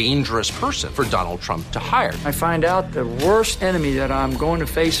most dangerous person for Donald Trump to hire. I find out the worst enemy that I'm going to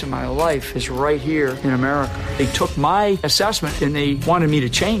face in my life is right here in America. They took my assessment and they wanted me to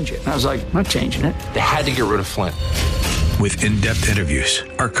change it. And I was like, I'm not changing it. They had to get rid of Flynn. With in-depth interviews,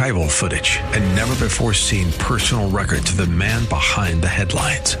 archival footage, and never-before-seen personal records of the man behind the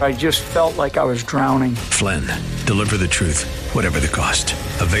headlines. I just felt like I was drowning. Flynn, Deliver the Truth, Whatever the Cost.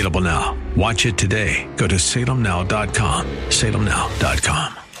 Available now. Watch it today. Go to salemnow.com.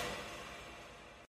 salemnow.com.